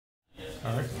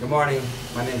All right. Good morning.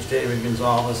 My name is David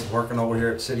Gonzalez, working over here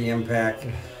at City Impact.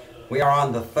 We are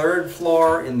on the 3rd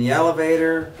floor in the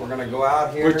elevator. We're going to go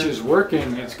out here. Which is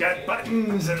working. It's got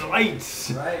buttons and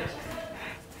lights. Right.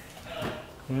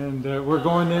 And we're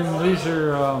going in. These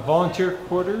are volunteer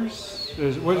quarters.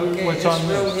 What's on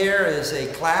this room here is a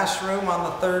classroom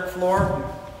on the 3rd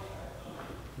floor.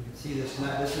 You can see this.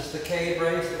 This is the cave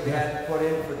brace that we had to put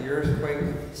in for the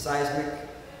earthquake seismic.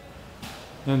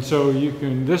 And so you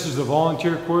can, this is the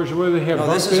volunteer quarters. Where they have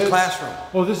No, this is a classroom.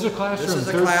 Oh, this is a classroom. This is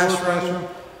a classroom.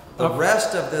 The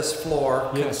rest of this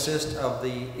floor consists of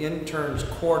the interns'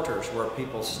 quarters where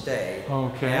people stay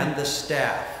and the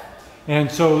staff.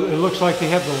 And so it looks like they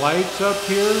have the lights up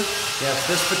here? Yes,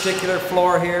 this particular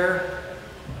floor here,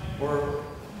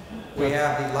 we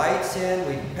have the lights in.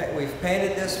 We've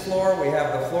painted this floor. We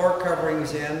have the floor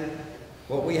coverings in.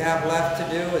 What we have left to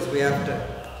do is we have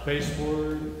to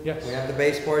baseboard, yes. We have the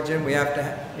baseboards in. We have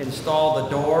to install the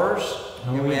doors,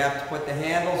 and we have to put the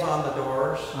handles on the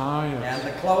doors and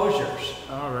the closures.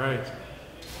 All right.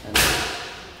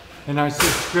 And I see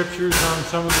scriptures on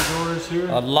some of the doors here.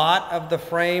 A lot of the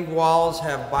framed walls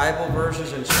have Bible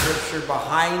verses and scripture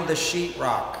behind the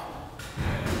sheetrock.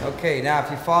 Okay, now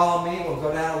if you follow me, we'll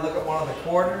go down and look at one of the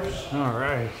quarters. All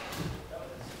right.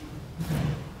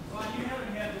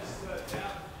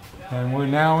 And we're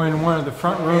now in one of the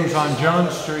front rooms on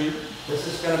Jones Street. This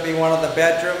is going to be one of the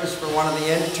bedrooms for one of the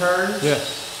interns. Yes.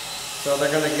 So they're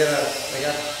going to get they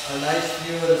got a nice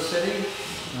view of the city.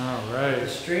 All right. The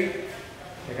street.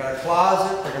 They got a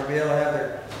closet. They're going to be able to have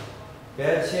their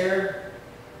beds here.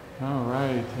 All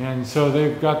right. And so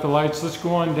they've got the lights. Let's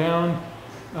go on down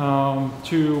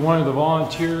to one of the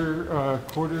volunteer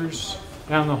quarters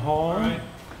down the hall. All right.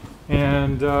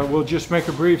 And we'll just make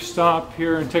a brief stop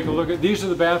here and take a look at, these are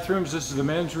the bathrooms. This is the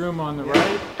men's room on the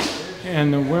right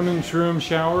and the women's room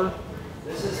shower.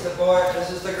 This is the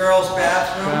girls'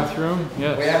 bathroom.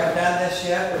 Yes. We haven't done this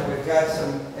yet, but we've got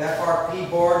some FRP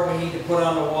board we need to put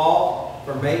on the wall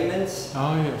for maintenance.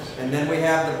 Oh, yes. And then we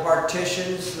have the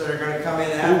partitions that are going to come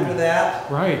in after that.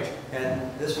 Right. And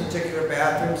this particular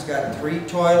bathroom's got 3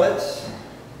 toilets,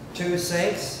 2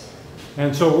 sinks.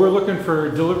 And so we're looking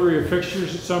for delivery of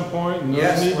fixtures at some point, and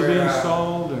those need to be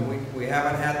installed. And we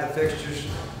haven't had the fixtures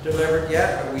delivered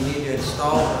yet, but we need to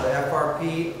install the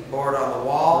FRP board on the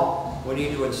wall. We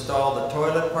need to install the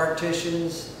toilet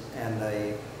partitions and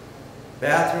the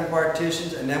bathroom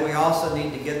partitions, and then we also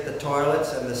need to get the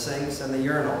toilets and the sinks and the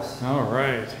urinals. All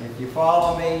right. If you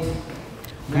follow me,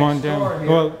 come on down.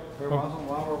 Well,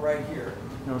 while we're right here.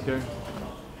 Okay.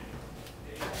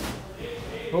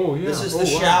 Oh, yeah. This is the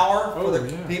shower for the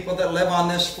people that live on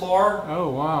this floor.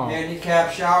 Oh, wow.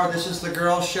 Handicap shower. This is the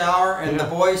girls' shower, and the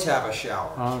boys have a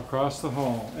shower. Across the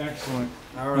hall. Excellent.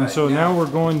 All right. And so now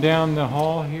we're going down the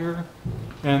hall here,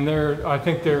 and I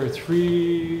think there are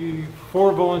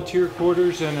 4 volunteer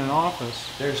quarters and an office.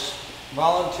 There's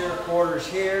volunteer quarters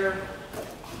here.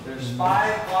 There's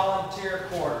 5 volunteer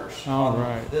quarters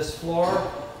on this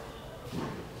floor.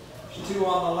 There's 2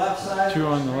 on the left side. 2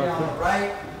 on the 3 left. on the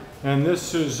right. And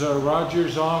this is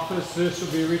Roger's office. This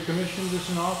will be recommissioned as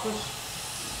an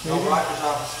office? Maybe? No, Roger's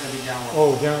office is going to be down.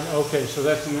 Oh, down. Okay, so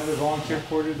that's another volunteer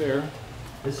quarter there.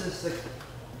 This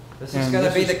is going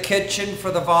to be the kitchen for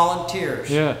the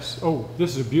volunteers. Yes. Oh,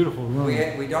 this is a beautiful room.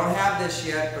 We don't have this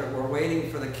yet, but we're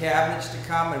waiting for the cabinets to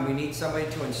come, and we need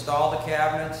somebody to install the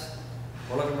cabinets.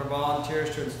 We're looking for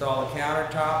volunteers to install the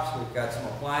countertops. We've got some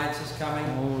appliances coming.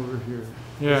 All over here.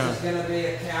 Yeah. This is going to be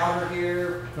a counter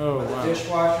here with a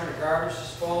dishwasher and a garbage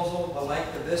disposal, the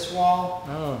length of this wall.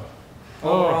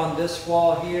 Over on this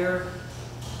wall here.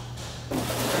 We're going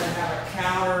to have a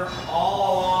counter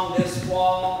all along this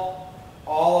wall,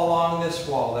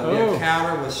 There'll be a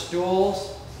counter with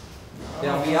stools.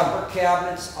 There'll be upper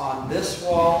cabinets on this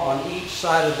wall on each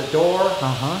side of the door.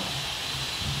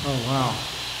 Oh, wow.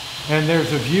 And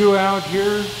there's a view out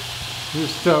here.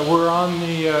 We're on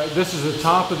this is the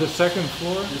top of the 2nd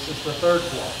floor? This is the 3rd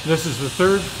floor. This is the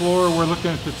 3rd floor. We're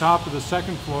looking at the top of the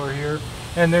 2nd floor here.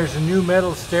 And there's a new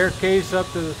metal staircase up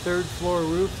to the 3rd floor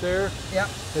roof there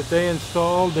that they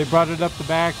installed. They brought it up the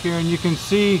back here, and you can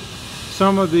see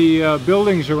some of the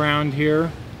buildings around here.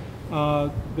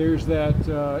 There's that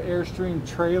Airstream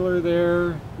trailer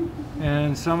there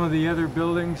and some of the other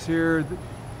buildings here.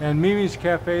 And Mimi's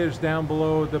Cafe is down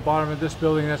below at the bottom of this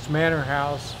building. That's Manor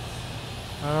House.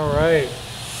 All right.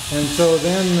 And so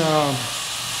then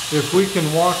if we can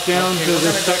walk down to the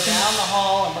second... Go down the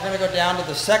hall, and we're going to go down to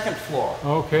the 2nd floor.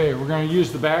 Okay, we're going to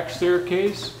use the back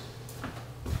staircase.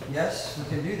 Yes, we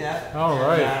can do that. All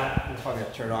right. We'll probably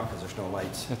have to turn it off because there's no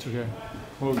lights. That's okay.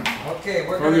 Okay,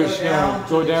 we're going to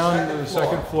go down to the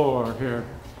 2nd floor here.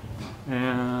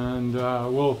 and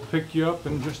we'll pick you up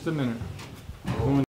in just a minute.